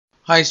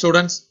Hi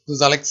students, this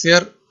is Alex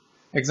here.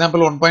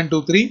 Example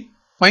 1.23.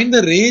 Find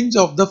the range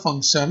of the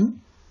function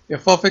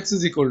f of x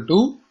is equal to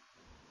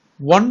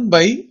 1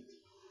 by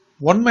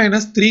 1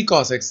 minus 3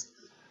 cos x.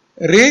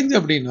 Range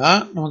அப்படினா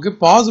நமக்கு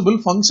possible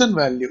function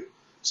value.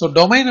 So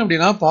domain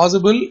அப்படினா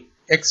possible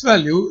x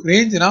value,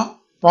 range na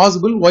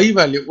possible y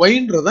value. y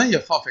ன்றதுதான்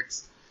f of x.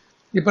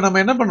 இப்போ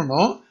நம்ம என்ன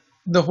பண்ணனும்?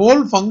 இந்த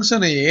whole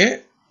function ஐயே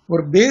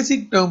ஒரு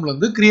basic termல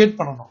இருந்து create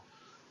பண்ணனும்.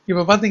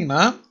 இப்போ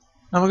பாத்தீங்கன்னா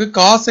நமக்கு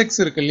cos x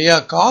இருக்கு இல்லையா?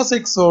 cos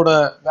x ஓட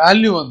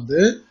வேல்யூ வந்து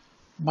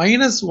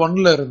 -1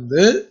 ல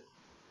இருந்து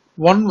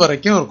 1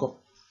 வரைக்கும் இருக்கும்.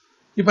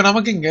 இப்போ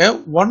நமக்கு இங்க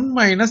 1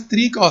 minus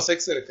 3 cos x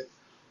இருக்கு.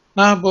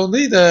 நான் இப்போ வந்து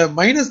இத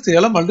 -3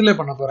 ஆல மல்டிப்ளை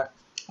பண்ண போறேன்.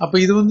 அப்ப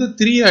இது வந்து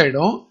 3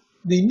 ஆயிடும்.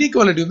 இந்த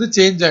இன்இக்வாலிட்டி வந்து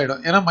சேஞ்ச்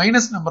ஆயிடும். ஏன்னா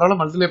மைனஸ் நம்பரால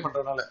மல்டிப்ளை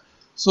பண்றதுனால.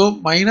 So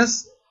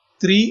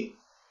 -3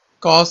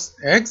 cos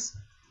x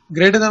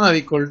greater than or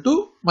equal to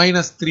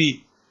 -3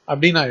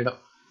 அப்படின்னு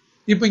ஆயிடும்.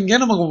 இப்போ இங்க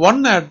நமக்கு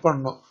 1 ஆட்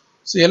பண்ணனும்.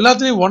 So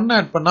எல்லாத்தையும் 1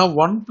 ஆட் பண்ணா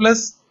 1 plus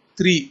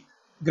 3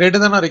 greater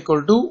than or equal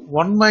to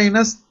 1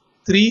 minus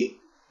 3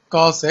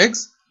 cos x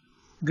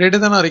greater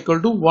than or equal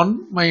to 1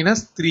 minus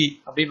 3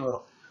 அப்படின்னு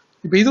வரும்.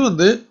 இப்போ இது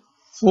வந்து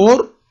 4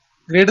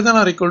 greater than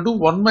or equal to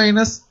 1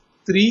 minus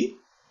 3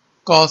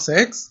 cos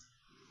x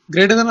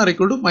greater than or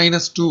equal to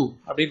minus 2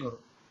 அப்படின்னு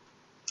வரும்.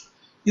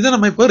 இதை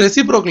நம்ம இப்போ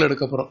ரெசிப்ரோக்கல்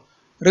எடுக்க போறோம்.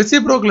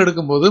 ரெசிப்ரோக்கல்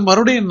எடுக்கும்போது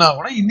மறுபடியும் என்ன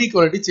ஆகும்னா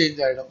இன்இக்வாலிட்டி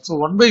சேஞ்ச் ஆயிடும். So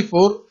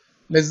 1/4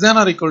 less than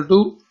or equal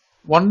to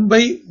 1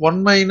 by 1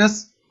 minus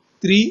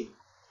 3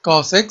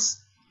 cos x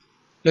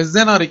less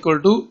than or equal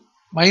to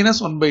minus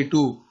 1 by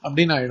 2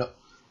 அப்படின்னு ஆயிடும்.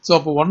 ஸோ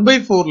அப்போ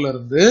 1/4 ல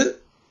இருந்து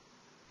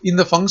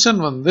இந்த ஃபங்க்ஷன்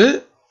வந்து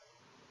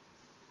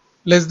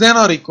less than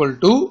or equal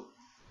to,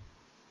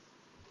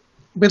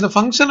 இப்போ இந்த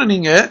ஃபங்க்ஷனை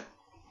நீங்க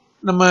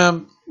நம்ம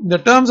இந்த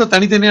டேர்ம்ஸை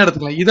தனித்தனியா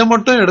எடுத்துக்கலாம். இதை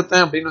மட்டும்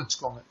எடுத்தேன் அப்படின்னு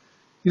வச்சுக்கோங்க.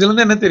 இதுல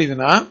இருந்து என்ன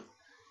தெரியுதுன்னா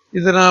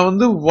இதை நான்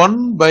வந்து 1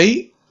 by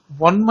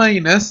 1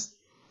 minus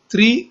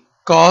 3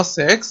 cos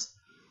x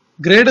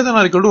greater than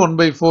or equal to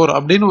 1/4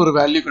 அப்படின்னு ஒரு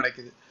வேல்யூ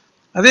கிடைக்குது.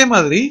 அதே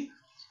மாதிரி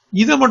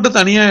இதை மட்டும்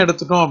தனியா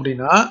எடுத்துட்டோம்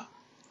அப்படின்னா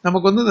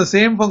நமக்கு வந்து இந்த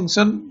same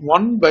function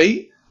 1 by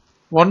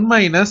 1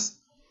 minus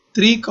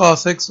 3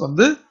 cos x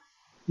வந்து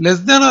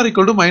less than or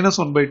equal to minus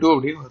 1/2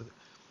 அப்படின்னு வருது.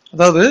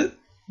 அதாவது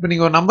இப்போ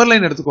நீங்க ஒரு நம்பர்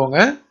லைன்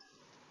எடுத்துக்கோங்க.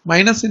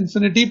 மைனஸ்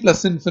இன்ஃபினிட்டி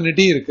பிளஸ்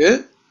இன்ஃபினிட்டி இருக்கு.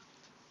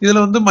 இதுல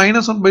வந்து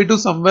 -1/2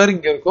 சம்வேர்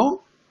இங்க இருக்கும்,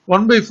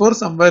 1/4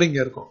 சம்வேர் இங்க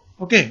இருக்கும்.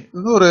 ஓகே,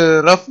 இது ஒரு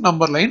ரஃப்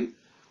நம்பர் லைன்.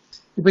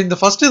 இப்போ இந்த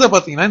ஃபர்ஸ்ட் இதை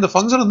பாத்தீங்கன்னா இந்த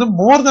ஃபங்க்ஷன் வந்து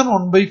மோர் தென்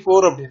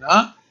 1/4 அப்படின்னா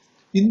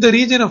இந்த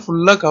ரீஜனை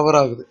ஃபுல்லா கவர்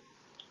ஆகுது.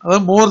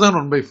 அதாவது மோர் தென்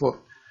 1/4.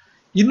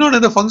 இன்னொன்று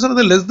இந்த ஃபங்க்ஷன்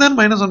வந்து லெஸ் தென்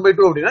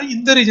 -1/2 அப்படின்னா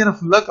இந்த ரீஜனை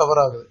ஃபுல்லா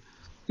கவர் ஆகுது.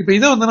 இப்போ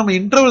இதை வந்து நம்ம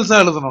இன்டர்வல்ஸா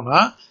எழுதணும்னா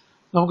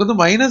நமக்கு வந்து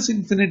மைனஸ்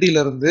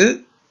இன்ஃபினிட்டில இருந்து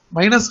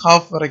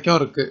 -12 வரைக்கும்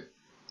இருக்கு.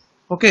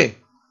 ஓகே,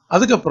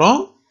 அதுக்கப்புறம்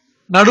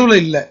நடுவுல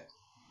இல்ல,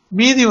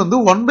 மீதி வந்து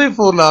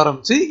 1/4ல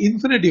ஆரம்பிச்சு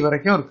இன்ஃபினிட்டி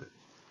வரைக்கும் இருக்கு.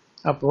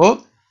 அப்போ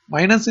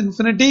minus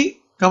infinity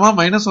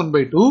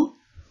 -1/2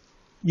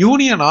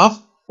 union of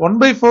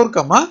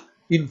 1/4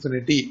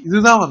 infinity,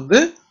 இதுதான் வந்து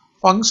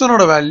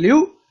ஃபங்க்ஷனோட வேல்யூ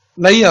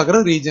லை ஆகிற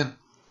ரீஜன்.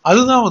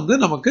 அதுதான் வந்து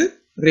நமக்கு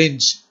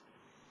ரேஞ்ச்.